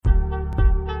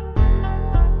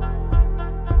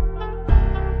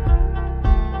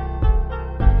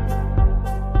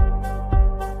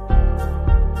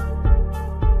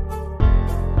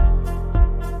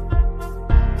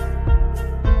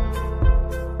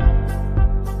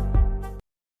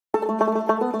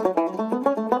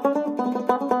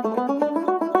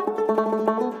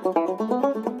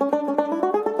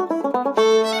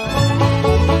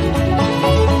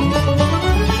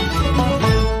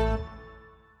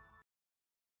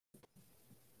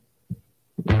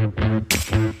You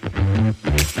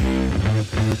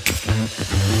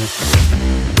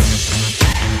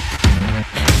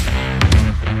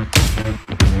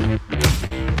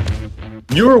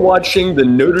are watching the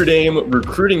Notre Dame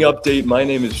Recruiting Update. My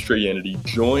name is Trey Yanity,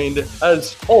 joined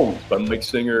as always by Mike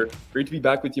Singer. Great to be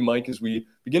back with you, Mike, as we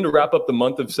begin to wrap up the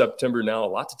month of September now. A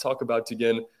lot to talk about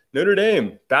again. Notre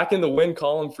Dame back in the win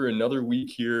column for another week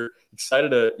here. Excited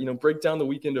to break down the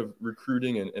weekend of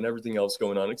recruiting and everything else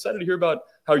going on. Excited to hear about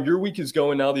how your week is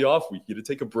going now, the off week. You get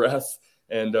to take a breath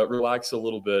and relax a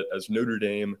little bit as Notre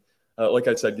Dame, like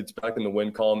I said, gets back in the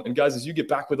win column. And guys, as you get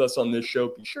back with us on this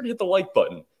show, be sure to hit the like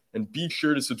button. And be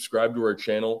sure to subscribe to our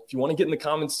channel. If you want to get in the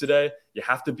comments today, you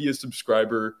have to be a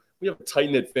subscriber. We have a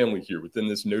tight-knit family here within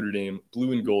this Notre Dame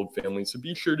blue and gold family. So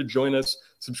be sure to join us,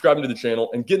 subscribe to the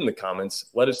channel, and get in the comments.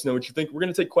 Let us know what you think. We're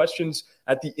going to take questions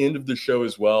at the end of the show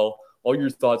as well, all your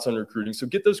thoughts on recruiting. So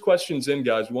get those questions in,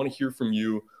 guys. We want to hear from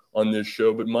you on this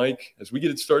show. But, Mike, as we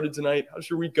get it started tonight, how's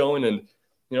your week going? And,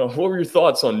 what were your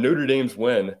thoughts on Notre Dame's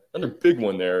win? Another big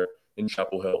one there in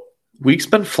Chapel Hill. Week's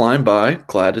been flying by.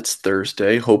 Glad it's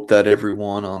Thursday. Hope that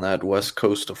everyone on that west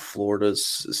coast of Florida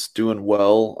is doing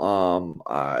well.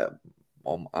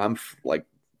 I'm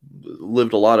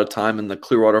lived a lot of time in the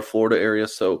Clearwater, Florida area,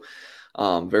 so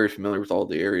very familiar with all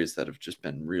the areas that have just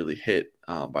been really hit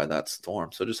by that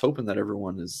storm. So just hoping that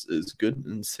everyone is good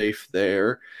and safe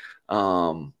there.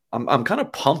 I'm kind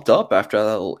of pumped up after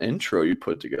that little intro you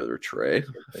put together, Trey.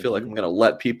 I feel like I'm going to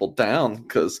let people down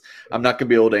because I'm not going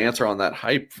to be able to answer on that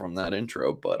hype from that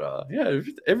intro. But,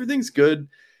 everything's good.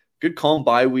 Good, calm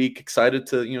bye week. Excited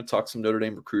to, talk some Notre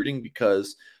Dame recruiting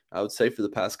because I would say for the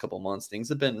past couple months, things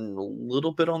have been a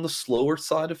little bit on the slower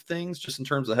side of things just in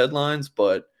terms of headlines.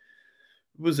 But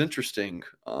it was interesting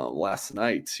last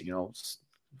night,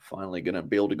 finally going to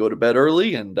be able to go to bed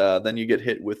early. And then you get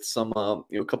hit with some, a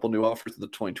couple new offers in the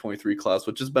 2023 class,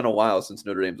 which has been a while since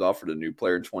Notre Dame's offered a new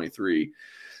player in 23.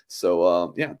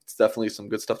 So, it's definitely some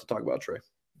good stuff to talk about, Trey.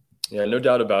 Yeah, no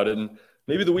doubt about it. And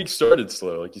maybe the week started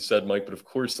slow, like you said, Mike, but of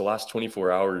course, the last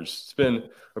 24 hours, it's been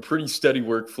a pretty steady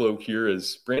workflow here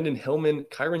as Brandon Hillman,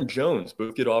 Kyron Jones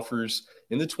both get offers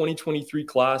in the 2023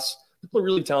 class.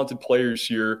 Really talented players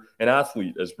here, an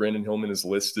athlete, as Brandon Hillman is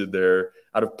listed there,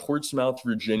 out of Portsmouth,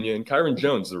 Virginia, and Kyron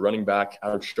Jones, the running back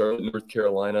out of Charlotte, North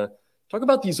Carolina. Talk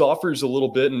about these offers a little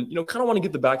bit and, kind of want to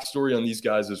get the backstory on these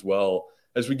guys as well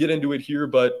as we get into it here.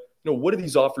 But, what do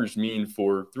these offers mean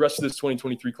for the rest of this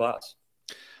 2023 class?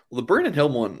 Well, the Brandon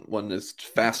Hillman one is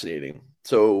fascinating.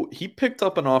 So he picked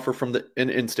up an offer from the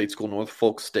in-state school,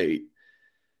 Norfolk State,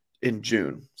 in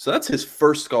June. So that's his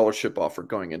first scholarship offer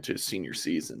going into his senior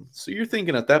season. So you're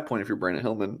thinking at that point, if you're Brandon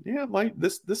Hillman,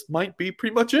 this might be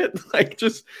pretty much it. Like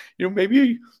just,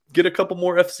 maybe get a couple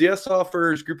more FCS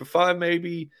offers, group of 5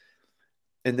 maybe.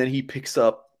 And then he picks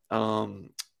up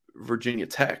Virginia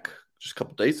Tech just a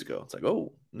couple days ago. It's like,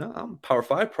 oh, no, I'm a Power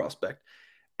 5 prospect.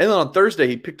 And then on Thursday,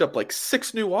 he picked up like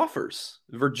 6 new offers.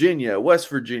 Virginia, West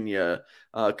Virginia,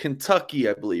 Kentucky,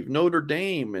 I believe, Notre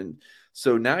Dame. And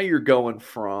so now you're going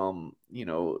from,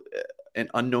 an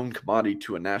unknown commodity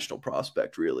to a national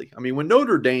prospect, really. I mean, when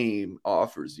Notre Dame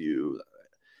offers you,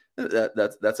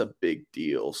 that's a big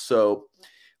deal. So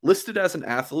listed as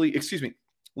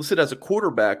a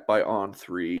quarterback by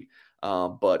On3,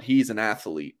 but he's an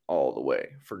athlete all the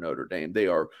way for Notre Dame. They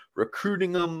are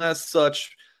recruiting him as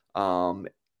such.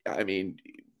 I mean,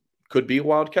 could be a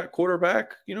Wildcat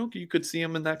quarterback. You could see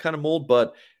him in that kind of mold,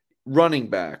 but running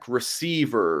back,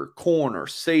 receiver, corner,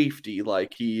 safety,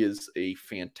 like he is a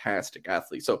fantastic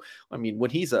athlete. So, I mean, when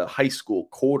he's a high school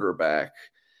quarterback,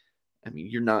 I mean,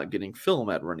 you're not getting film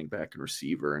at running back and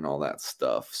receiver and all that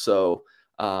stuff. So,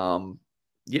 I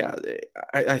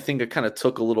think it kind of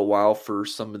took a little while for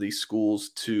some of these schools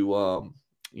to,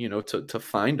 to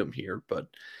find him here, but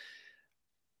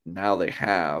now they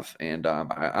have, and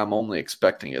I'm only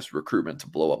expecting his recruitment to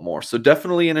blow up more. So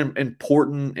definitely an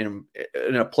important and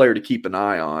a player to keep an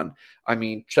eye on. I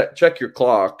mean, check your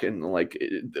clock and like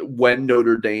when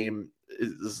Notre Dame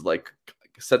is like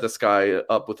set this guy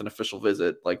up with an official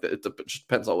visit. Like it just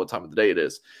depends on what time of the day it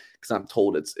is, because I'm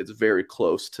told it's very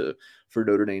close for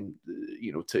Notre Dame,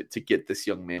 to get this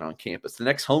young man on campus. The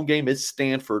next home game is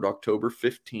Stanford, October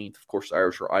 15th. Of course,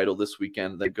 Irish are idle this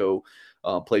weekend. They go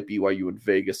play BYU in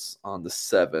Vegas on the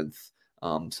 7th.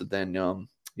 So then,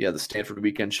 the Stanford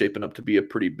weekend shaping up to be a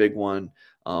pretty big one.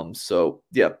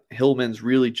 Hillman's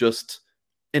really just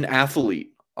an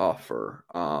athlete offer.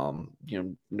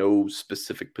 No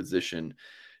specific position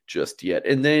just yet.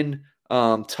 And then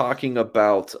talking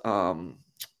about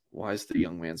why is the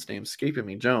young man's name escaping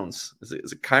me? Jones. Is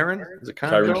it Kyron? Is it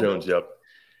Kyron Jones? Yep.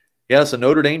 Yeah. So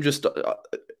Notre Dame just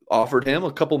offered him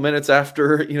a couple minutes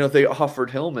after, they offered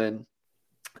Hillman.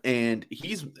 And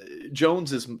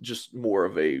Jones is just more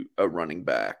of a running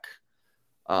back.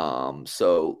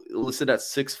 So listed at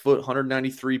 6 foot,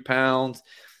 193 pounds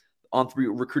on 3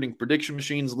 recruiting prediction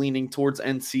machines, leaning towards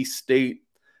NC State,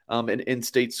 an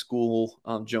in-state school.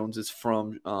 Jones is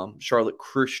from Charlotte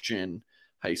Christian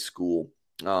High School,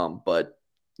 but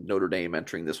Notre Dame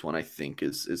entering this one, I think,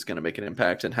 is going to make an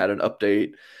impact, and had an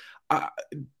update.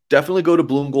 Definitely go to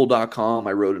bloomgold.com.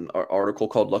 I wrote an article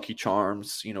called Lucky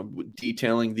Charms,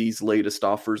 detailing these latest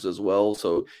offers as well.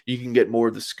 So you can get more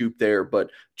of the scoop there.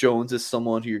 But Jones is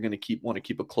someone who you're going to want to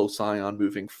keep a close eye on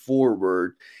moving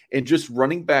forward. And just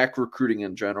running back recruiting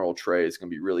in general, Trey, is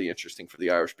going to be really interesting for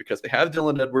the Irish because they have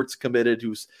Dylan Edwards committed,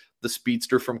 who's the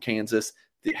speedster from Kansas.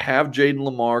 They have Jaden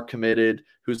Lamar committed,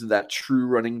 who's that true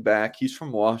running back. He's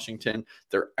from Washington.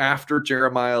 They're after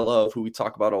Jeremiah Love, who we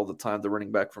talk about all the time, the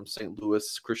running back from St.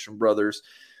 Louis, Christian Brothers.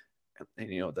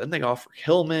 And then they offer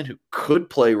Hillman, who could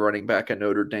play running back at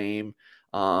Notre Dame.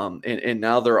 And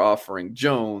now they're offering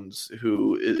Jones,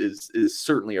 who is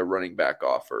certainly a running back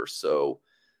offer. So,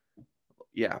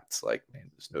 yeah, it's like, man,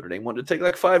 does Notre Dame want to take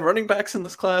like 5 running backs in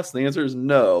this class? And the answer is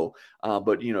no.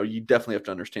 But, you definitely have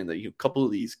to understand that a couple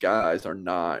of these guys are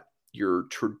not your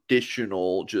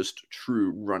traditional, just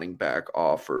true running back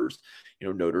offers.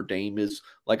 Notre Dame is,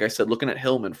 like I said, looking at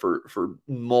Hillman for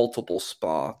multiple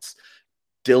spots.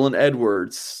 Dylan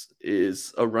Edwards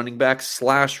is a running back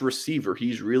 / receiver.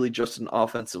 He's really just an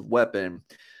offensive weapon.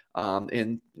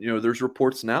 And there's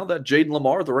reports now that Jaden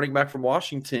Lamar, the running back from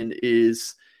Washington,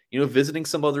 is visiting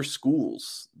some other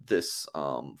schools this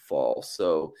fall.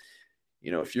 So,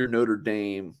 if you're Notre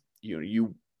Dame,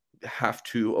 you have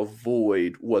to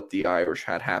avoid what the Irish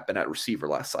had happen at receiver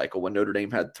last cycle when Notre Dame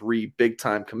had 3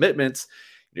 big-time commitments.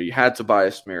 You had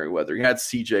Tobias Merriweather, you had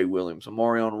C.J. Williams,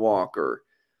 Amarion Walker.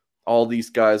 All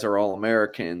these guys are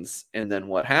All-Americans. And then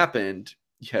what happened,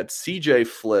 you had C.J.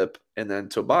 flip, and then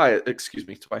Tobias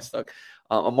stuck.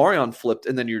 Amarion flipped,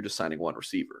 and then you're just signing one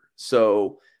receiver.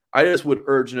 So I just would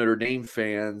urge Notre Dame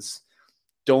fans,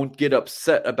 don't get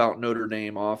upset about Notre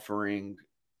Dame offering,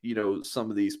 some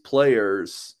of these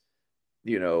players,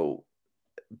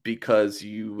 because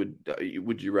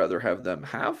would you rather have them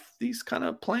have these kind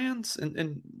of plans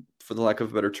and for the lack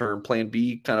of a better term, plan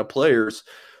B kind of players,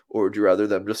 or would you rather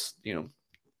them just,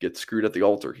 get screwed at the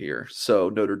altar here? So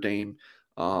Notre Dame,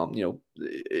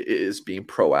 is being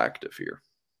proactive here.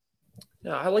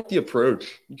 Yeah, I like the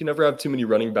approach. You can never have too many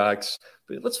running backs.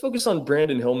 But let's focus on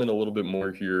Brandon Hillman a little bit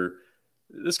more here.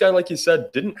 This guy, like you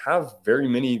said, didn't have very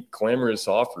many glamorous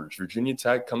offers. Virginia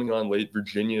Tech coming on late,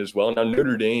 Virginia as well. Now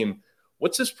Notre Dame,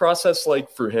 what's this process like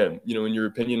for him? In your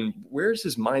opinion, where's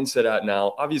his mindset at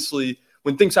now? Obviously,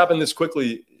 when things happen this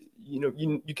quickly,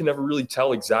 you can never really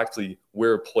tell exactly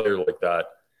where a player like that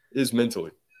is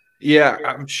mentally. Yeah,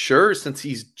 I'm sure since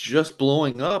he's just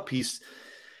blowing up, he's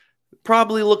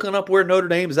probably looking up where Notre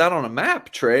Dame's at on a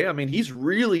map, Trey. I mean, he's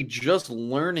really just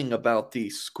learning about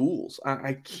these schools.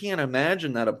 I can't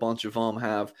imagine that a bunch of them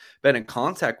have been in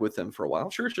contact with him for a while. I'm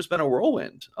sure it's just been a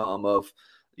whirlwind of,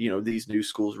 these new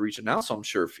schools reaching out. So I'm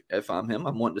sure if I'm him,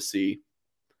 I'm wanting to see,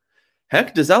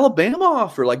 heck, does Alabama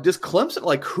offer? Like, does Clemson?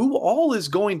 Like, who all is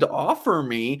going to offer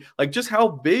me? Like, just how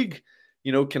big,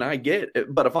 can I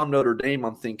get? But if I'm Notre Dame,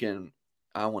 I'm thinking,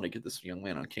 I want to get this young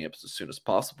man on campus as soon as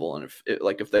possible. And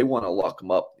if they want to lock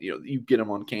him up, you get him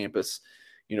on campus,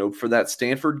 for that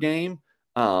Stanford game,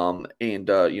 and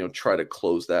try to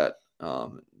close that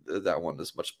one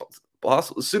as much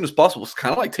possible, as soon as possible. It's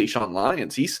kind of like Tayshawn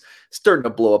Lyons. He's starting to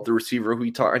blow up, the receiver who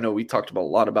I know we talked about a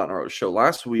lot about in our show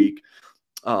last week.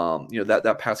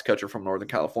 That pass catcher from Northern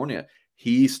California.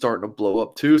 He's starting to blow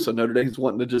up too. So Notre Dame's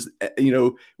wanting to just,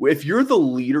 if you're the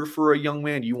leader for a young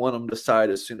man, you want him to decide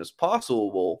as soon as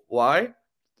possible. Why?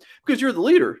 Because you're the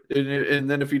leader. And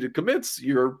then if he commits,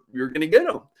 you're going to get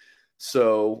him.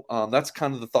 So that's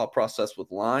kind of the thought process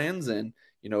with Lions. And,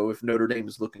 if Notre Dame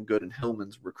is looking good in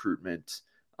Hillman's recruitment,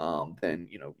 then,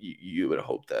 you would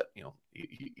hope that,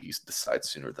 he decides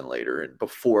sooner than later and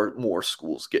before more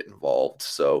schools get involved.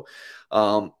 So,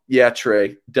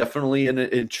 Trey, definitely an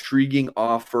intriguing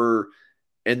offer.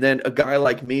 And then a guy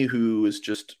like me who is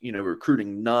just,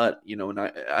 recruiting nut, and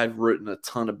I've written a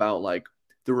ton about like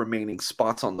the remaining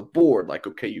spots on the board. Like,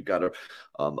 okay, you got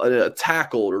a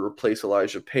tackle to replace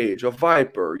Elijah Page, a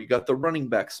Viper, you got the running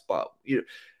back spot,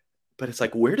 but it's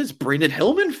like, where does Brandon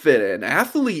Hillman fit in?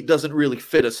 Athlete doesn't really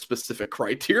fit a specific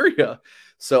criteria.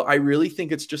 So I really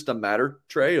think it's just a matter,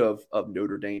 Trey, of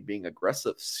Notre Dame being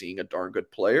aggressive, seeing a darn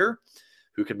good player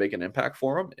who can make an impact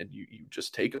for him, and you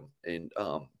just take him. And,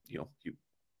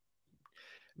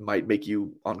 might make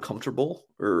you uncomfortable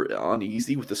or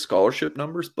uneasy with the scholarship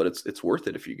numbers, but it's worth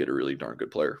it if you get a really darn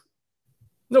good player.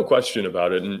 No question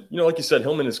about it. And, like you said,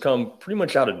 Hillman has come pretty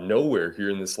much out of nowhere here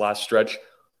in this last stretch.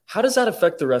 How does that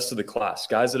affect the rest of the class?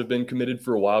 Guys that have been committed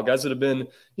for a while, guys that have been,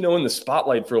 in the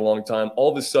spotlight for a long time.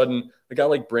 All of a sudden, a guy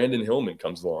like Brandon Hillman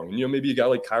comes along. And, maybe a guy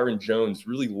like Kyron Jones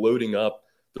really loading up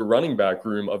the running back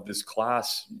room of this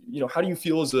class. How do you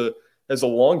feel as a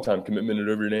long-time commitment at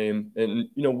Notre Dame? And,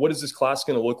 what is this class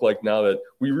going to look like now that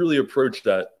we really approach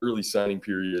that early signing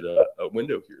period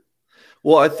window here?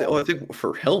 Well, I think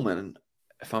for Hillman,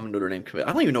 if I'm a Notre Dame commit,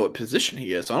 I don't even know what position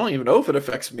he is. So I don't even know if it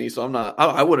affects me. So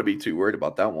I wouldn't be too worried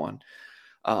about that one.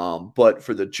 But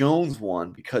for the Jones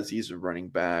one, because he's a running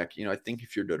back, I think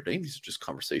if you're Notre Dame, these are just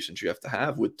conversations you have to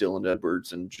have with Dylan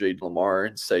Edwards and Jade Lamar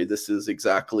and say, this is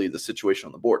exactly the situation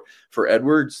on the board. For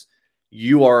Edwards,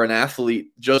 you are an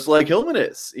athlete just like Hillman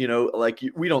is,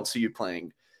 we don't see you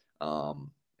playing. And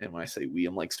when I say we,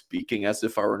 I'm like speaking as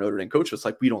if I were a Notre Dame coach. It's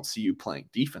like, we don't see you playing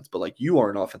defense, but like you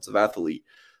are an offensive athlete,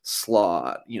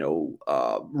 slot,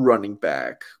 running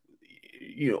back,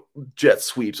 jet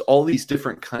sweeps, all these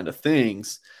different kind of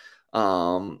things.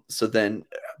 But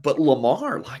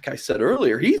Lamar, like I said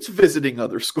earlier, he's visiting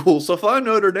other schools. So if I'm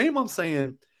Notre Dame, I'm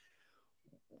saying,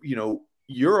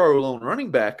 you're our lone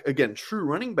running back. Again, true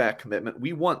running back commitment.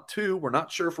 We want two. We're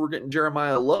not sure if we're getting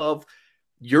Jeremiah Love.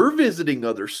 You're visiting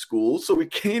other schools, so we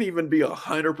can't even be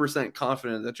 100%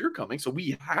 confident that you're coming. So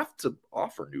we have to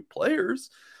offer new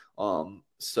players.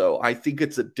 So I think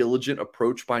it's a diligent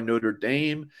approach by Notre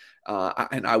Dame,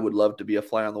 and I would love to be a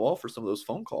fly on the wall for some of those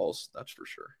phone calls. That's for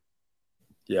sure.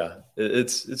 Yeah,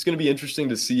 it's going to be interesting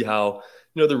to see how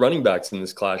the running backs in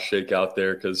this class shake out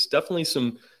there, because definitely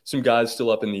some guys still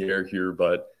up in the air here,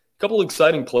 but a couple of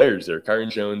exciting players there.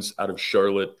 Kyron Jones out of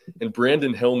Charlotte and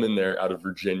Brandon Hillman there out of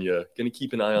Virginia. Going to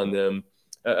keep an eye on them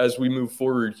as we move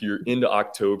forward here into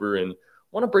October, and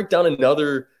want to break down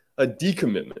another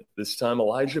decommitment. This time,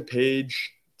 Elijah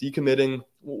Page decommitting.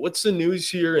 What's the news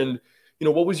here? And,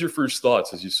 what was your first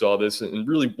thoughts as you saw this? And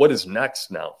really, what is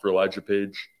next now for Elijah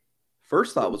Page?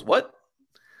 First thought was, what?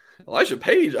 Elijah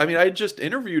Page? I mean, I just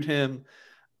interviewed him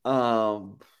the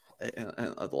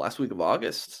last week of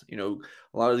August. A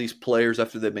lot of these players,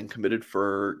 after they've been committed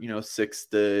for, 6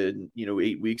 to,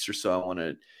 8 weeks or so, I want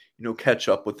to, catch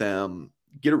up with them.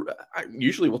 I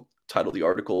usually will title the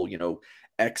article,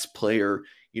 X player,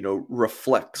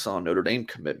 reflects on Notre Dame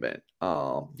commitment.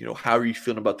 How are you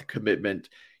feeling about the commitment,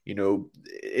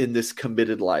 in this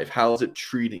committed life? How is it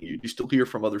treating you? Do you still hear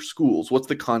from other schools? What's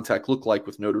the contact look like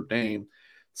with Notre Dame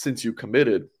since you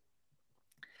committed?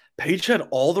 Page had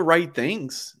all the right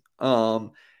things.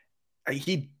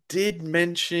 He did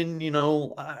mention, USC's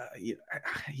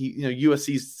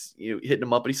hitting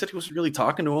him up, but he said he wasn't really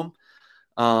talking to him,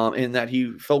 and that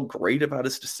he felt great about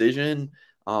his decision.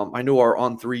 I know our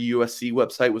On3 USC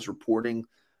website was reporting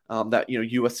that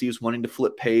USC is wanting to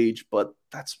flip Page, but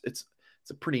it's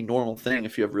a pretty normal thing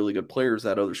if you have really good players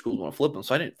that other schools want to flip them.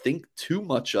 So I didn't think too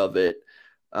much of it,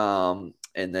 and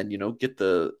then get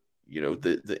the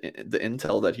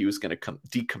intel that he was going to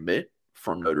decommit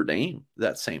from Notre Dame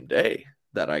that same day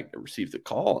that I received the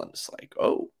call, and it's like,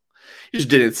 oh, you just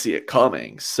didn't see it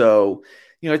coming. So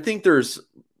I think there's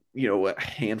a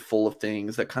handful of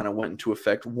things that kind of went into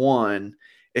effect. One,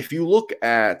 if you look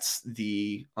at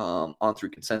the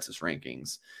On3 consensus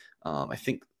rankings, I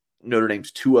think Notre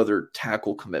Dame's 2 other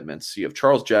tackle commitments. You have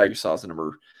Charles Jagusah as the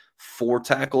number 4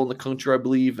 tackle in the country, I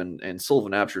believe, and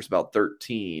Sullivan Absher is about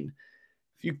 13.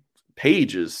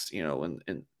 Page is,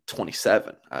 in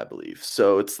 27, I believe.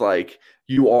 So it's like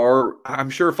I'm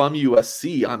sure if I'm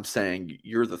USC, I'm saying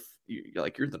you're the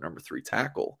number 3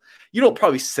 tackle. You don't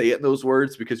probably say it in those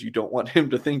words because you don't want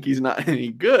him to think he's not any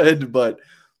good, but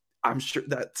I'm sure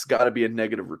that's got to be a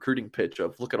negative recruiting pitch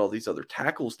of, look at all these other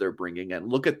tackles they're bringing in.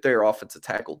 Look at their offensive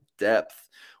tackle depth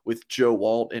with Joe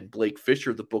Alt and Blake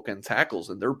Fisher, the bookend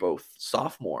tackles, and they're both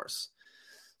sophomores.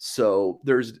 So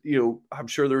there's, I'm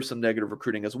sure there's some negative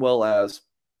recruiting, as well as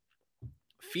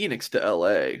Phoenix to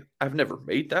LA. I've never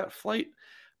made that flight,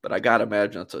 but I got to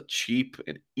imagine it's a cheap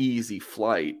and easy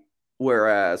flight.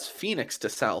 Whereas Phoenix to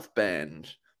South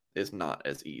Bend is not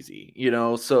as easy,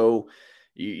 so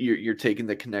you're taking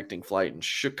the connecting flight in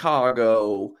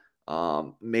Chicago.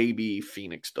 Maybe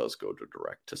Phoenix does go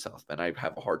direct to South Bend. I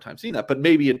have a hard time seeing that, but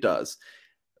maybe it does.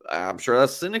 I'm sure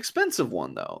that's an expensive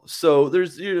one though. So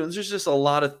there's just a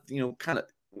lot of, kind of,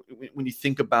 when you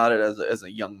think about it as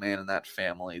a young man in that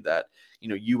family, that,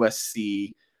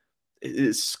 USC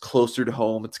is closer to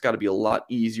home. It's got to be a lot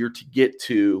easier to get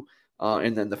to.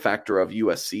 And then the factor of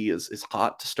USC is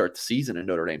hot to start the season, and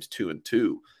Notre Dame's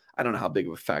 2-2. I don't know how big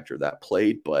of a factor that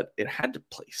played, but it had to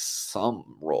play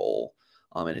some role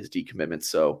in his decommitment.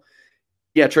 So,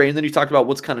 yeah, Trey, and then you talked about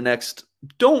what's kind of next.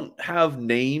 Don't have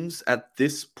names at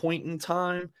this point in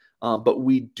time, but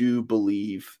we do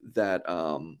believe that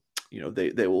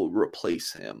they will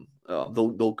replace him.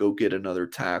 They'll go get another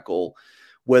tackle,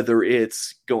 whether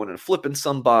it's going and flipping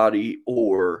somebody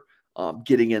or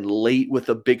getting in late with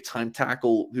a big time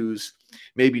tackle who's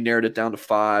maybe narrowed it down to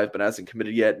 5 but hasn't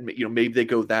committed yet. Maybe they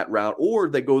go that route, or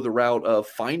they go the route of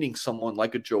finding someone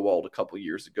like a Joe Wald a couple of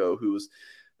years ago who was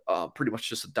pretty much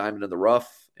just a diamond in the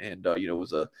rough and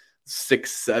was a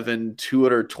 6'7",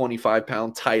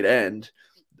 225-pound tight end.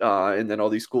 And then all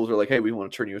these schools are like, hey, we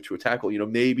want to turn you into a tackle.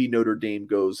 Maybe Notre Dame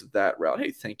goes that route.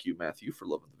 Hey, thank you, Matthew, for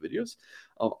loving the videos.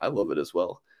 I love it as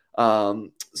well.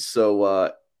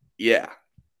 Yeah,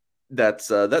 that's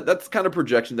kind of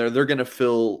projection there. They're going to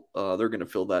fill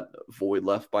that void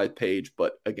left by Page.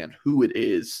 But again, who it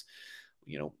is,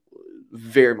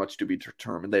 very much to be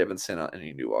determined. They haven't sent out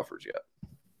any new offers yet.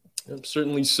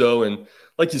 Certainly so. And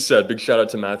like you said, big shout out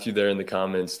to Matthew there in the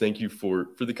comments. Thank you for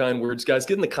the kind words, guys.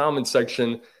 Get in the comment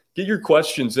section, get your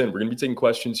questions in. We're going to be taking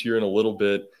questions here in a little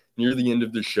bit near the end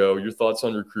of the show. Your thoughts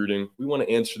on recruiting. We want to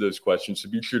answer those questions, so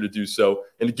be sure to do so.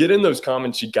 And to get in those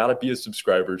comments, you got to be a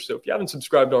subscriber. So if you haven't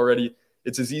subscribed already,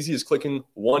 it's as easy as clicking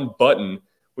one button,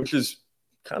 which is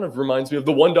kind of reminds me of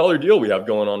the $1 deal we have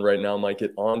going on right now, Mike,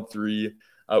 at On3.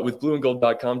 With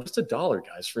blueandgold.com, just $1,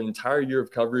 guys, for an entire year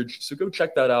of coverage. So go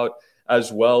check that out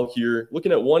as well here.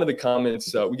 Looking at one of the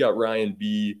comments, we got Ryan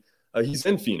B. He's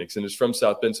in Phoenix and is from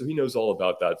South Bend, so he knows all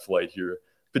about that flight here.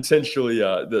 Potentially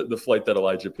the flight that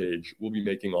Elijah Page will be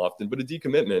making often. But a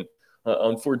decommitment,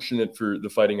 unfortunate for the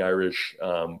Fighting Irish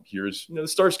here is, the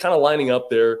stars kind of lining up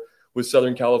there with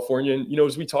Southern California. And,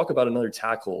 as we talk about another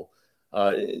tackle,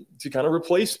 to kind of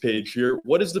replace Page here,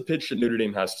 what is the pitch that Notre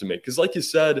Dame has to make? Because like you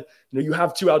said, you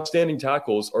have 2 outstanding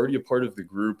tackles already a part of the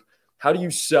group. How do you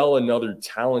sell another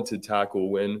talented tackle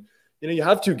when, you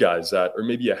have 2 guys that are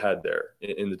maybe ahead there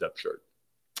in the depth chart?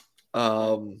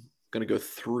 Going to go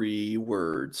 3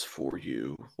 words for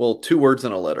you. Well, 2 words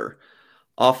in a letter.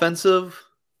 Offensive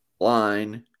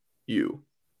line, you.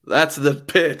 That's the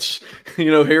pitch.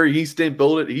 Harry Easton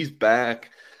built it. He's back.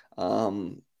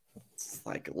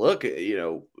 Like, look,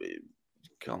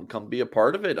 come be a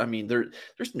part of it. I mean,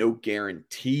 there's no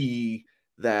guarantee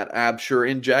that Absher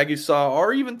and Jagusaw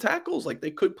are even tackles. Like,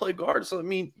 they could play guards. So I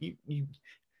mean, you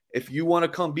if you want to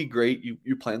come be great,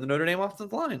 you play in the Notre Dame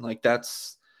offensive line. Like,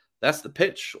 that's the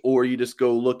pitch. Or you just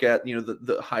go look at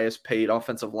the highest paid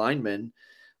offensive linemen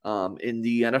in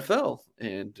the NFL,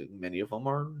 and many of them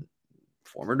are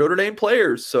former Notre Dame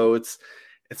players. So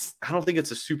I don't think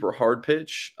it's a super hard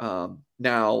pitch.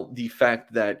 Now, the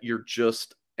fact that you're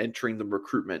just entering the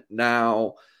recruitment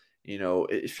now,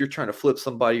 if you're trying to flip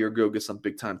somebody or go get some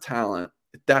big time talent,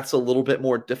 that's a little bit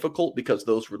more difficult because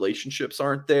those relationships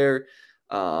aren't there.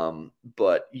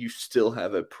 But you still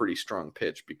have a pretty strong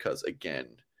pitch because, again,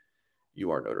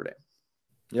 you are Notre Dame.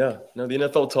 Yeah. Now, the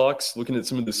NFL talks, looking at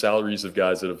some of the salaries of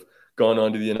guys that have gone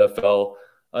on to the NFL,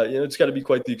 it's got to be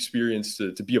quite the experience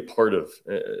to be a part of,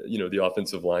 the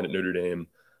offensive line at Notre Dame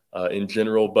in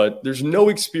general. But there's no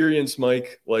experience,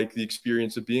 Mike, like the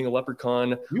experience of being a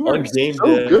Leprechaun on game day. You are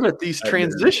so good at these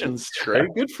transitions, Trey.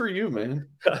 Good for you, man.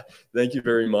 Thank you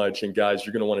very much. And guys,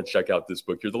 you're going to want to check out this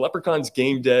book here. The Leprechaun's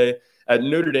Game Day at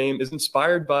Notre Dame is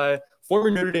inspired by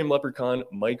former Notre Dame Leprechaun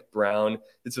Mike Brown.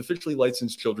 It's officially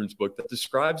licensed children's book that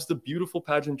describes the beautiful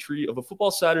pageantry of a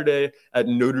football Saturday at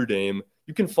Notre Dame.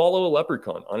 You can follow a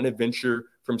leprechaun on an adventure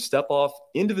from step-off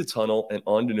into the tunnel and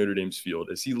onto Notre Dame's field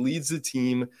as he leads the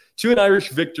team to an Irish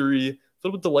victory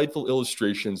filled with delightful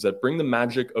illustrations that bring the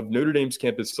magic of Notre Dame's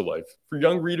campus to life. For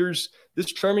young readers, this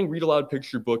charming read-aloud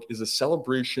picture book is a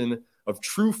celebration of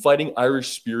true fighting Irish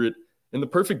spirit and the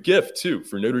perfect gift, too,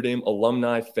 for Notre Dame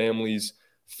alumni, families,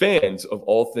 fans of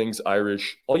all things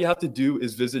Irish. All you have to do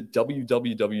is visit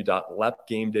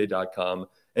www.lepgameday.com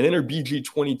and enter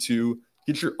BG22.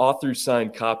 Get your author's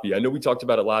signed copy. I know we talked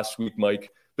about it last week,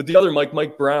 Mike, but the other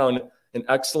Mike Brown, an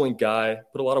excellent guy,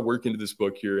 put a lot of work into this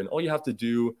book here. And all you have to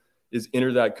do is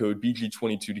enter that code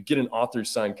BG22 to get an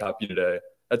author's signed copy today.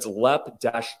 That's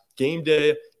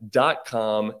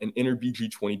lep-gameday.com and enter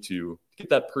BG22 to get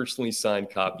that personally signed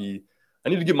copy. I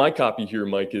need to get my copy here,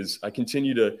 Mike, as I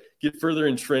continue to get further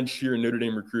entrenched here in Notre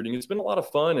Dame recruiting. It's been a lot of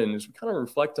fun. And as we kind of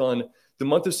reflect on the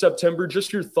month of September,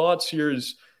 just your thoughts here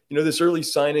is, this early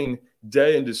signing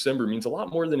day in December means a lot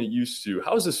more than it used to.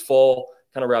 How is this fall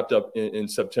kind of wrapped up in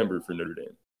September for Notre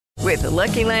Dame? With the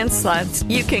Lucky Land Slots,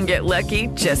 you can get lucky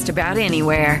just about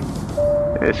anywhere.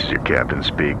 This is your captain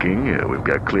speaking. We've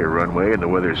got clear runway and the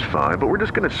weather's fine, but we're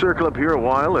just going to circle up here a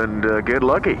while and get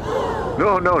lucky.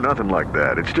 No, nothing like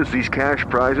that. It's just these cash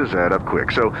prizes add up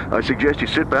quick. So I suggest you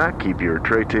sit back, keep your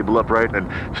tray table upright, and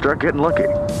start getting lucky.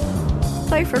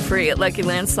 Play for free at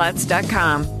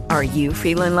LuckyLandSlots.com. Are you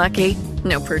feeling lucky?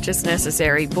 No purchase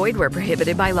necessary. Void where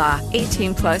prohibited by law.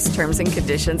 18+ terms and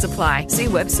conditions apply. See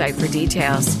website for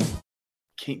details.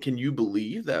 Can you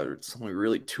believe that it's only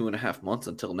really 2.5 months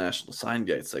until National Signing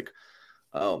Day? It's like,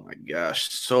 oh my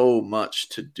gosh, so much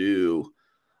to do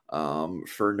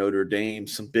for Notre Dame.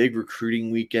 Some big recruiting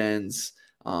weekends.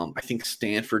 I think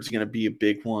Stanford's going to be a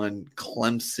big one.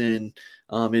 Clemson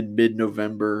in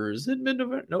mid-November. Is it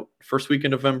mid-November? Nope, first week in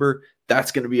November.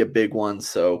 That's going to be a big one.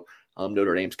 So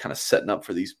Notre Dame's kind of setting up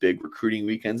for these big recruiting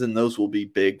weekends, and those will be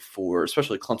big for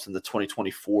especially Clemson, the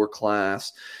 2024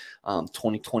 class.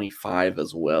 2025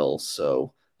 as well.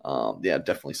 So, yeah,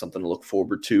 definitely something to look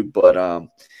forward to. But,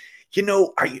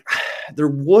 there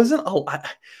wasn't a lot.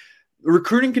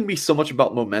 Recruiting can be so much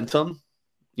about momentum.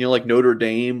 Like Notre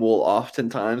Dame will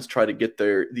oftentimes try to get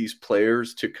these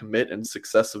players to commit in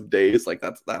successive days. Like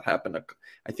that happened,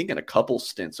 I think, in a couple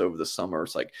stints over the summer.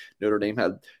 It's like Notre Dame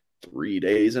had 3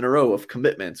 days in a row of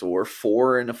commitments or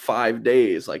 4 in 5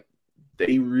 days. Like,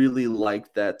 they really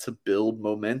like that to build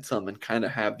momentum and kind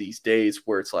of have these days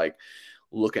where it's like,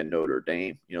 look at Notre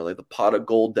Dame, like the Pot of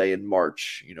Gold Day in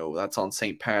March, that's on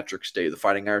St. Patrick's Day. The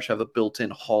Fighting Irish have a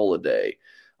built-in holiday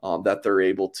that they're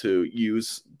able to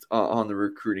use on the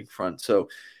recruiting front. So,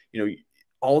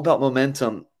 all about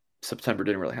momentum. September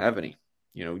didn't really have any.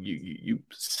 You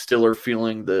still are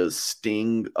feeling the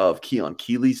sting of Keon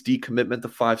Keeley's decommitment, the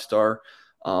 5-star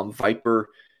Viper,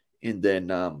 and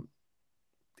then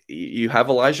you have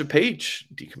Elijah Page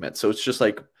decommit. So it's just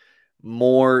like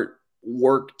more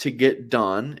work to get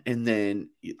done. And then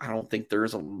I don't think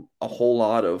there's a whole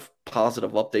lot of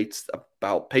positive updates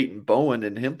about Peyton Bowen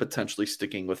and him potentially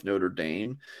sticking with Notre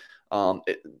Dame. Not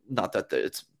that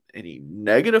it's any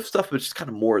negative stuff, but just kind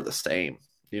of more of the same.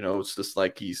 It's just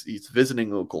like he's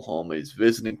visiting Oklahoma. He's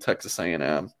visiting Texas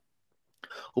A&M.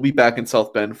 We'll be back in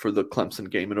South Bend for the Clemson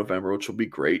game in November, which will be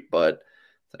great. But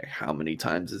how many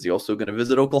times is he also going to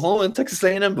visit Oklahoma and Texas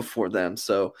A&M before them?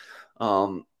 So,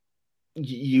 I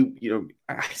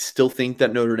still think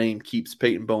that Notre Dame keeps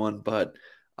Peyton Bowen, but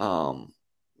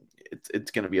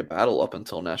it's going to be a battle up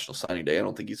until National Signing Day. I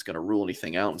don't think he's going to rule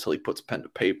anything out until he puts pen to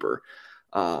paper.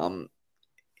 And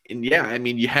yeah, I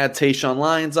mean, you had Tayshawn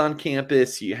Lyons on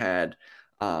campus. You had,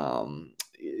 again,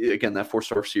 that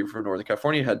 4-star receiver from Northern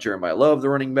California. You had Jeremiah Love, the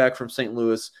running back from St.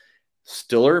 Louis.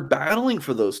 Still are battling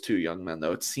for those two young men,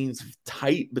 though. It seems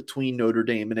tight between Notre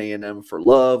Dame and A&M for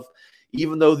Love.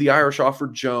 Even though the Irish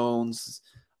offered Jones,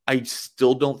 I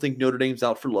still don't think Notre Dame's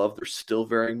out for Love. They're still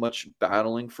very much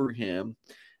battling for him.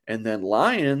 And then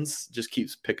Lyons just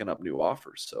keeps picking up new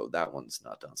offers, so that one's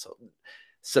not done. So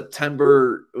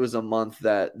September was a month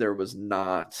that there was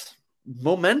not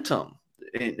momentum.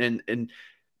 And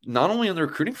not only on the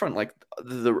recruiting front, like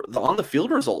the on the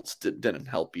field results didn't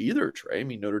help either, Trey. I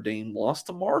mean, Notre Dame lost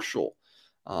to Marshall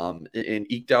and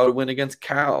eked out a win against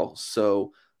Cal.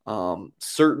 So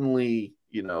certainly,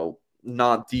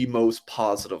 not the most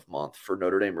positive month for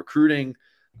Notre Dame recruiting.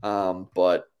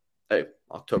 But hey,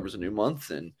 October's a new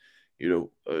month, and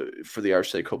for the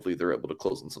Irish sake, hopefully they're able to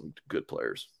close on some good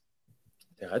players.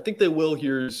 Yeah, I think they will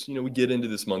here as, we get into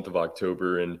this month of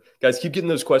October. And guys, keep getting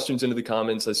those questions into the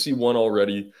comments. I see one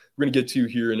already. We're going to get to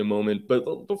here in a moment.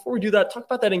 But before we do that, talk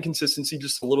about that inconsistency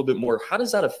just a little bit more. How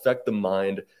does that affect the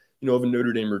mind, of a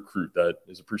Notre Dame recruit that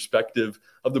is a perspective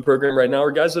of the program right now,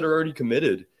 or guys that are already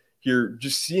committed here,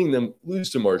 just seeing them lose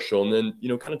to Marshall and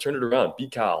then, kind of turn it around, beat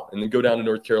Cal, and then go down to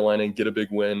North Carolina and get a big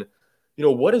win.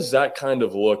 What does that kind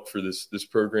of look for this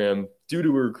program due to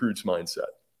a recruit's mindset?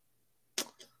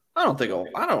 I don't know.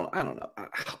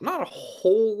 Not a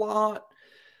whole lot.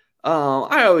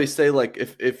 I always say, like,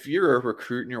 if you're a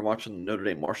recruit and you're watching the Notre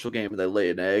Dame Marshall game and they lay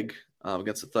an egg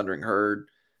against the Thundering Herd,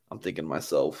 I'm thinking to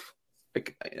myself, I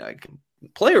can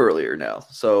play earlier now.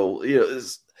 So,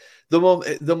 the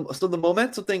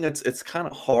momentum thing, it's kind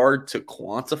of hard to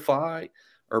quantify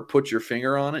or put your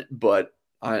finger on it, but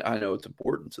I know it's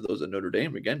important to those at Notre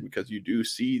Dame, again, because you do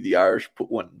see the Irish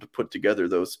wanting to put together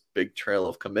those big trail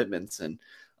of commitments. And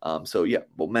so, yeah,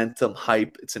 momentum,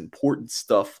 hype, it's important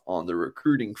stuff on the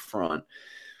recruiting front.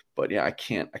 But, yeah, I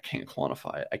can't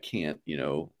quantify it. I can't,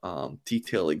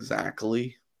 detail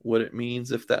exactly what it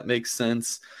means, if that makes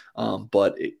sense.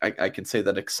 But I can say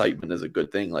that excitement is a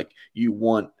good thing. Like, you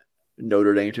want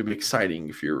Notre Dame to be exciting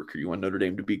if you're a recruit. You want Notre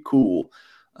Dame to be cool.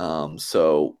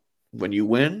 So when you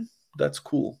win, that's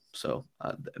cool. So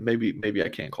maybe I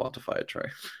can't quantify it, Trey.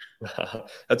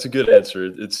 That's a good answer.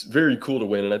 It's very cool to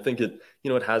win, and I think it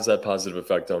has that positive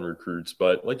effect on recruits.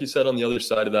 But like you said, on the other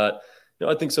side of that,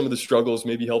 I think some of the struggles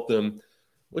maybe help them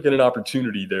look at an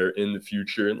opportunity there in the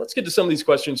future. And let's get to some of these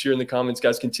questions here in the comments,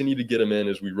 guys. Continue to get them in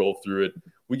as we roll through it.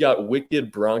 We got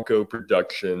Wicked Bronco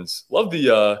Productions. Love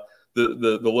the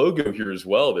logo here as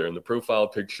well there in the profile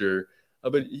picture.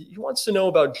 But he wants to know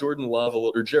about Jordan Love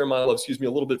or Jeremiah Love, a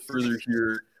little bit further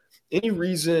here. Any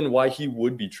reason why he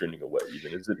would be trending away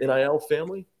even? Is it NIL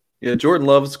family? Yeah, Jordan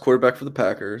Love's quarterback for the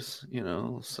Packers,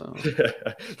 so.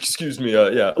 Excuse me.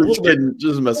 Yeah.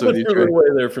 Just messing with you, Trey. Away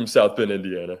there from South Bend,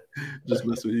 Indiana. Just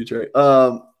messing with you, Trey.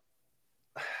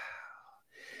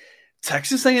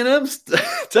 Texas A&M.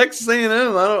 Texas A&M.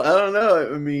 I don't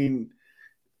know. I mean,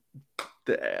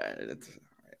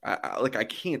 I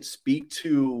can't speak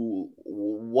to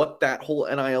what that whole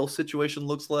NIL situation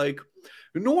looks like,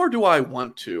 nor do I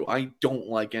want to. I don't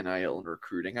like NIL in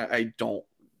recruiting. I don't.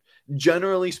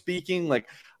 Generally speaking, like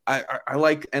I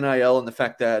like NIL and the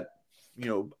fact that,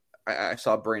 I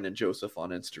saw Brandon Joseph on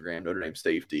Instagram, Notre Dame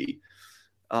safety.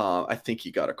 I think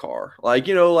he got a car.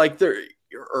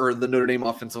 Or the Notre Dame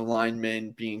offensive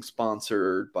lineman being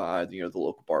sponsored by the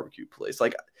local barbecue place.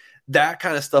 Like that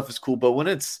kind of stuff is cool. But when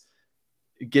it's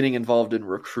getting involved in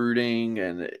recruiting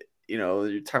and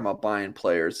you're talking about buying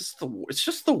players, it's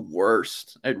just the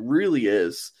worst. It really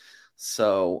is.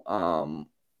 So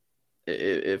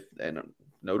if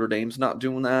Notre Dame's not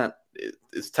doing that,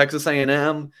 it's Texas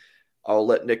A&M. I'll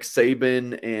let Nick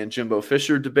Saban and Jimbo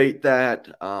Fisher debate that.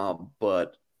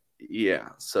 But yeah,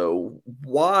 so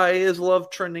why is Love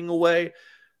trending away?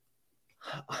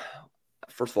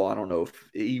 First of all, I don't know if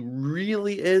he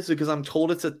really is, because I'm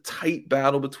told it's a tight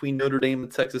battle between Notre Dame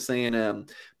and Texas A&M,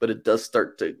 but it does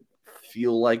start to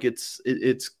feel like it's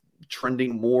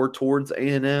trending more towards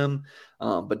A&M,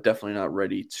 but definitely not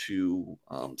ready to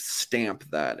stamp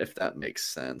that, if that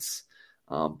makes sense.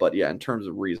 But yeah, in terms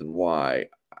of reason why,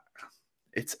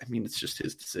 it's just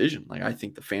his decision. Like, I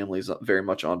think the family is very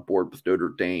much on board with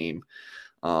Notre Dame.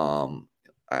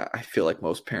 I feel like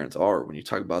most parents are when you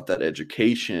talk about that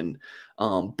education.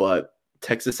 But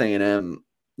Texas A&M,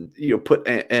 put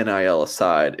NIL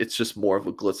aside, it's just more of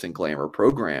a glitz and glamour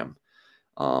program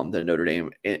than Notre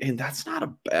Dame. And that's not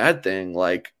a bad thing.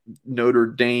 Like, Notre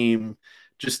Dame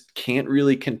just can't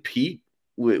really compete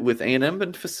with A&M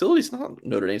and facilities. Not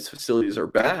Notre Dame's facilities are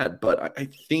bad, but I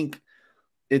think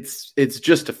it's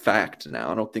just a fact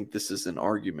now. I don't think this is an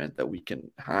argument that we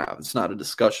can have. It's not a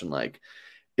discussion. Like,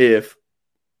 if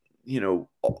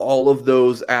all of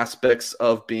those aspects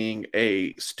of being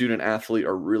a student athlete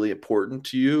are really important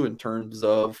to you in terms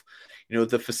of,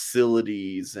 the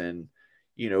facilities and,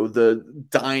 the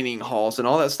dining halls and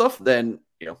all that stuff, then,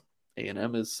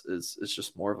 A&M is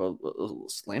just more of a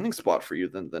landing spot for you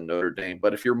than Notre Dame.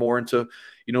 But if you're more into,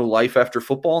 life after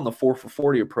football and the 4 for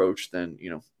 40 approach, then,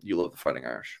 you love the Fighting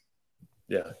Irish.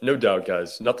 Yeah, no doubt,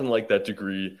 guys. Nothing like that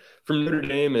degree from Notre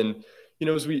Dame. And,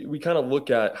 as we kind of look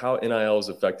at how NIL has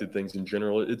affected things in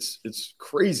general, it's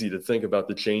crazy to think about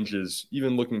the changes,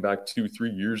 even looking back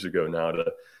 2-3 years ago now,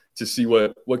 to see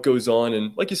what goes on.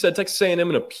 And like you said, Texas A&M,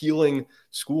 an appealing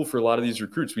school for a lot of these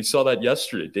recruits. We saw that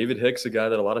yesterday. David Hicks, a guy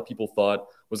that a lot of people thought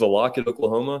was a lock at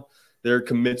Oklahoma, they're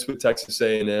commits with Texas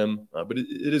A&M. But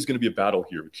it is going to be a battle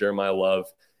here with Jeremiah Love,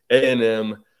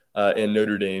 A&M, and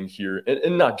Notre Dame here.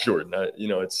 And not Jordan.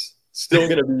 It's still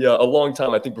going to be a long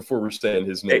time, I think, before we're saying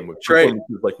his name. With Trey,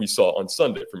 like we saw on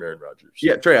Sunday from Aaron Rodgers.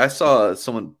 Yeah, Trey, I saw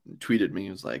someone tweeted me.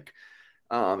 He was like,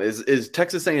 is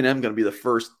Texas A&M going to be the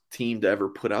first team to ever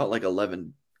put out like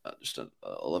 11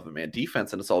 11-man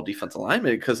defense, and it's all defensive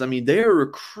linemen? Because, they are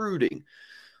recruiting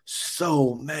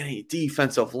so many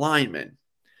defensive linemen.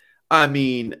 I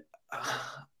don't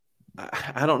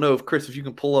know if you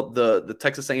can pull up the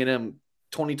Texas A&M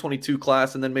 2022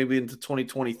 class and then maybe into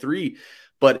 2023,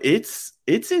 but it's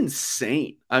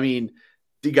insane.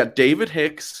 You got David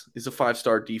Hicks, he's a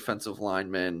 5-star defensive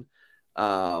lineman.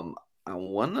 I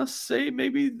want to say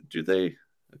they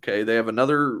have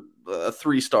another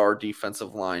 3-star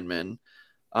defensive lineman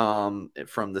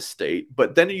from the state.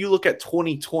 But then you look at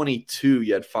 2022,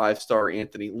 you had 5-star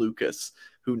Anthony Lucas,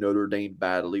 who Notre Dame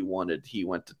badly wanted. He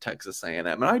went to Texas A&M.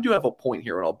 And I do have a point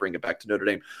here, and I'll bring it back to Notre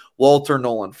Dame. Walter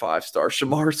Nolan, 5-star.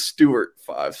 Shamar Stewart,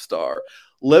 5-star.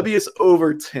 Levius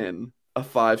Overton, a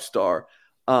 5-star.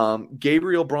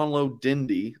 Gabriel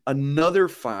Brownlow-Dindy, another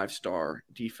 5-star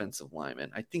defensive lineman.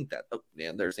 I think that,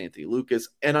 there's Anthony Lucas.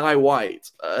 N.I.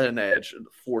 White, an edge,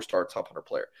 4-star top 100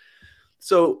 player.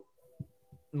 So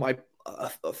my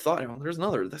thought,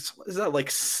 is that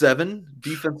like 7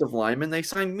 defensive linemen they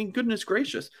signed? Goodness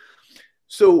gracious.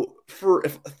 So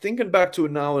if thinking back to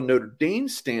it now a Notre Dame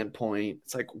standpoint,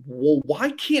 it's like, well,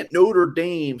 why can't Notre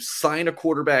Dame sign a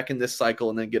quarterback in this cycle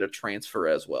and then get a transfer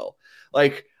as well?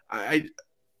 Like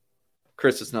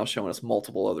Chris is now showing us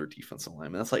multiple other defensive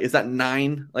linemen. That's like, is that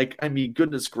 9? Like, I mean,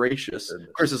 goodness gracious.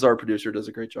 Chris is our producer, does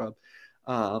a great job.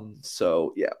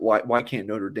 So yeah, why can't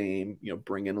Notre Dame,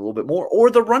 bring in a little bit more,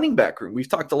 or the running back room? We've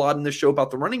talked a lot in this show about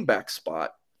the running back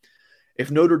spot. If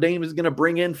Notre Dame is going to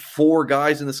bring in 4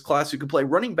 guys in this class who can play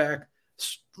running back,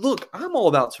 look, I'm all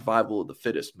about survival of the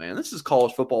fittest, man. This is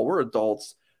college football. We're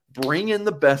adults. Bring in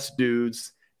the best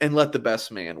dudes and let the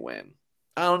best man win.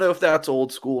 I don't know if that's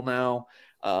old school now.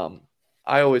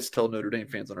 I always tell Notre Dame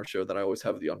fans on our show that I always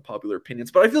have the unpopular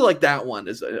opinions, but I feel like that one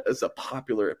is a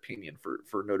popular opinion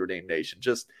for Notre Dame Nation.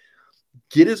 Just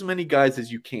get as many guys as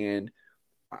you can.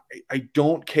 I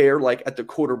don't care, like, at the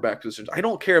quarterback positions. I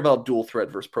don't care about dual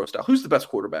threat versus pro style. Who's the best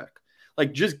quarterback?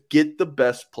 Like, just get the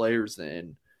best players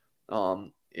in,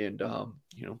 coach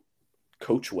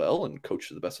well and coach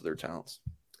to the best of their talents.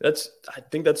 I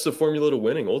think that's the formula to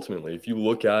winning ultimately. If you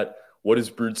look at what has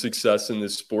brewed success in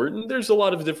this sport, and there's a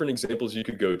lot of different examples you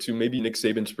could go to. Maybe Nick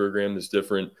Saban's program is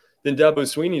different than Dabo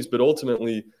Swinney's, but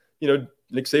ultimately,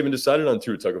 Nick Saban decided on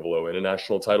Tua Tagovailoa in a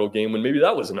national title game when maybe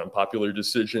that was an unpopular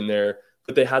decision there.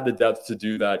 But they had the depth to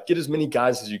do that. Get as many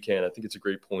guys as you can. I think it's a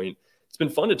great point. It's been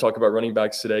fun to talk about running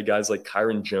backs today, guys like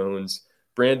Kyron Jones,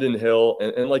 Brandon Hill,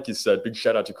 and like you said, big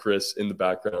shout out to Chris in the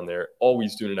background there,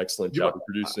 always doing an excellent job of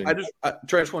producing. I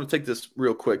just want to take this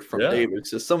real quick from David. It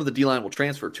says some of the D-line will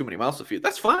transfer too many miles to feed.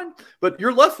 That's fine, but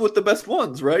you're left with the best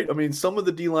ones, right? I mean, some of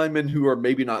the D-linemen who are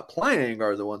maybe not playing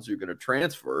are the ones who are going to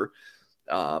transfer,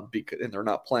 and they're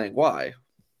not playing. Why?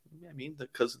 I mean,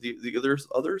 because there's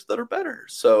others that are better.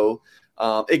 So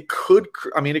it could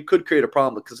create a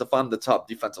problem, because if I'm the top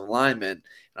defensive lineman and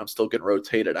I'm still getting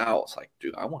rotated out, it's like,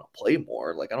 dude, I want to play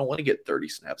more. Like, I don't want to get 30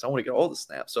 snaps. I want to get all the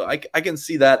snaps. So I can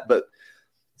see that, but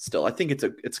still, I think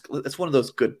it's one of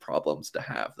those good problems to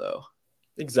have, though.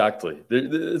 Exactly.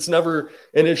 It's never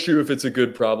an issue if it's a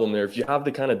good problem there. If you have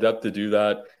the kind of depth to do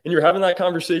that and you're having that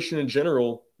conversation in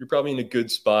general, you're probably in a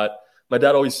good spot. My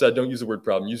dad always said, don't use the word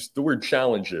problem, use the word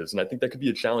challenges. And I think that could be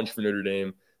a challenge for Notre Dame.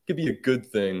 It could be a good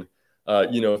thing,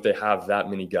 if they have that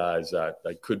many guys that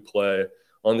could play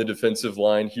on the defensive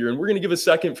line here. And we're going to give a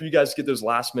second for you guys to get those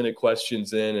last-minute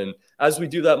questions in. And as we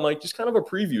do that, Mike, just kind of a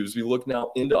preview as we look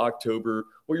now into October,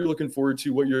 what you're looking forward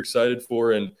to, what you're excited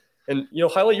for, and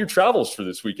highlight your travels for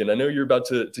this weekend. I know you're about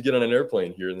to get on an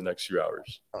airplane here in the next few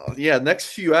hours. Next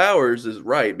few hours is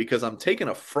right, because I'm taking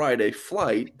a Friday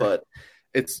flight, but –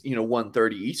 it's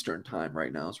 1:30 Eastern time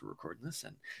right now as we're recording this,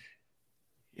 and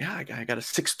I got a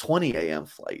 6:20 a.m.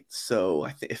 flight. So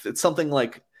I think if it's something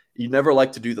like, you never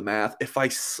like to do the math, if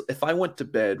I went to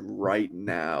bed right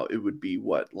now, it would be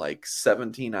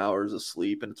 17 hours of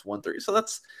sleep, and it's 1:30. So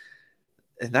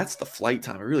that's the flight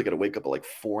time. I really got to wake up at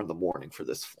 4 a.m. for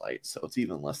this flight, so it's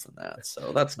even less than that.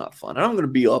 So that's not fun. And I'm going to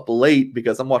be up late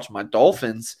because I'm watching my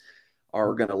Dolphins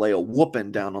are going to lay a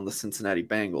whooping down on the Cincinnati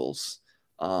Bengals.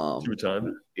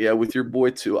 Two-time? Yeah, with your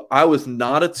boy Tua. I was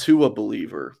not a Tua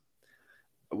believer.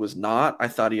 I was not. I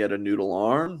thought he had a noodle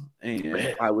arm.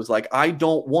 And I was like, I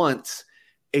don't want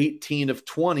 18 of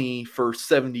 20 for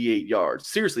 78 yards.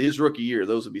 Seriously, his rookie year,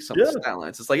 those would be some of the stat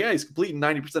lines. It's like, he's completing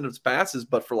 90% of his passes,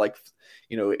 but for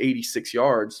 86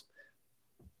 yards.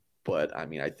 But, I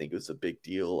mean, I think it was a big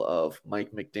deal of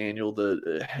Mike McDaniel,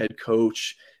 the head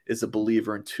coach, is a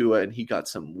believer in Tua, and he got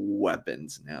some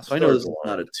weapons now. So I know this is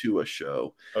not a Tua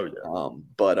show. Oh,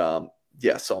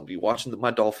 yeah. So I'll be watching my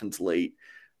Dolphins late,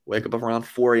 wake up around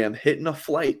 4 a.m., hitting a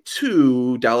flight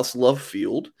to Dallas Love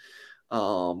Field,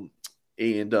 and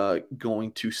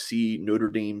going to see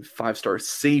Notre Dame 5-star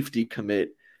safety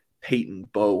commit Peyton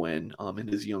Bowen, and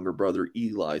his younger brother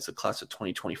Eli is a class of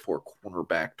 2024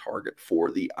 cornerback target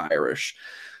for the Irish.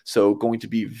 So going to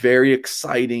be very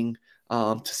exciting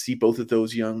to see both of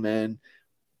those young men.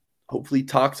 Hopefully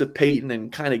talk to Peyton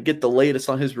and kind of get the latest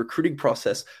on his recruiting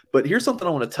process. But here's something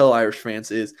I want to tell Irish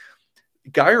fans is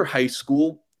Guyer High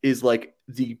School is like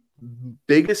the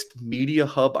biggest media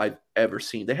hub I've ever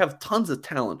seen. They have tons of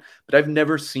talent, but I've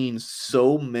never seen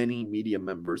so many media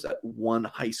members at one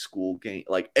high school game.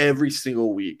 Like every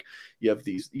single week, you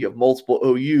have multiple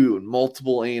OU and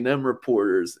multiple A&M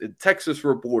reporters and Texas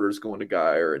reporters going to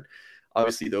Guyer, and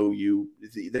obviously the OU,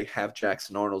 they have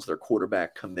Jackson Arnold's their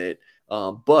quarterback commit.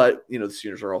 But the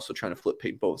seniors are also trying to flip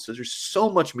Peyton Bowen. So there's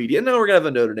so much media. And now we're gonna have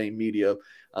a Notre Dame media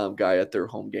guy at their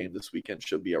home game this weekend.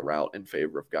 Should be a route in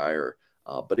favor of Guyer.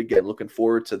 But again, looking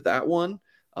forward to that one.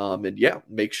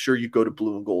 Make sure you go to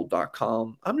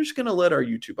blueandgold.com. I'm just going to let our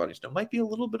YouTube audience know. Might be a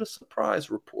little bit of surprise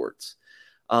reports.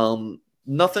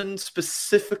 Nothing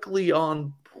specifically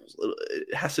on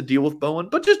it has to deal with Bowen,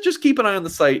 but just keep an eye on the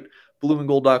site,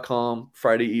 blueandgold.com.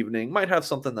 Friday evening might have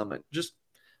something that might just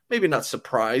maybe not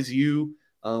surprise you,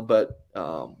 but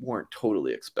weren't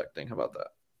totally expecting. How about that?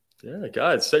 Yeah,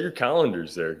 guys, set your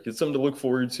calendars there. Get something to look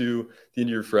forward to at the end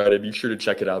of your Friday. Be sure to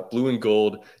check it out,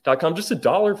 blueandgold.com. Just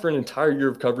 $1 for an entire year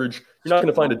of coverage. You're not going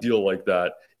to find a deal like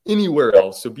that anywhere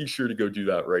else, so be sure to go do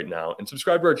that right now. And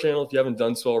subscribe to our channel if you haven't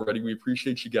done so already. We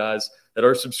appreciate you guys that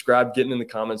are subscribed, getting in the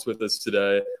comments with us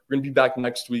today. We're going to be back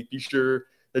next week. Be sure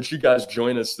that you guys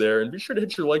join us there, and be sure to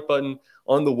hit your like button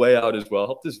on the way out as well.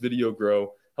 Help this video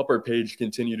grow, help our page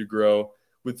continue to grow.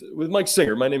 With Mike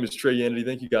Singer, my name is Trey Yanity.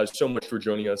 Thank you guys so much for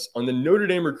joining us on the Notre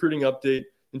Dame Recruiting Update.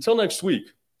 Until next week,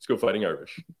 let's go Fighting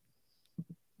Irish.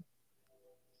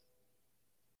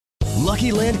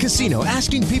 Lucky Land Casino,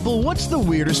 asking people, what's the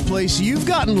weirdest place you've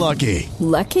gotten lucky?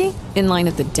 Lucky? In line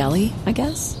at the deli, I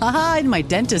guess? Aha, in my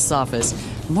dentist's office.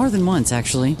 More than once,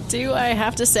 actually. Do I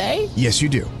have to say? Yes, you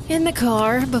do. In the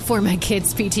car before my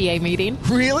kids' PTA meeting.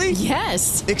 Really?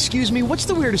 Yes. Excuse me, what's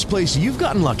the weirdest place you've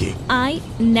gotten lucky? I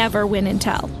never win and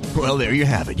tell. Well, there you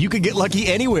have it. You can get lucky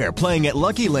anywhere, playing at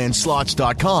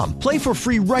LuckyLandSlots.com. Play for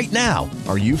free right now.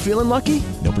 Are you feeling lucky?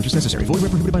 No purchase necessary. Void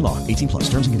where prohibited by law. 18+.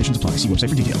 Terms and conditions apply. See website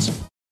for details.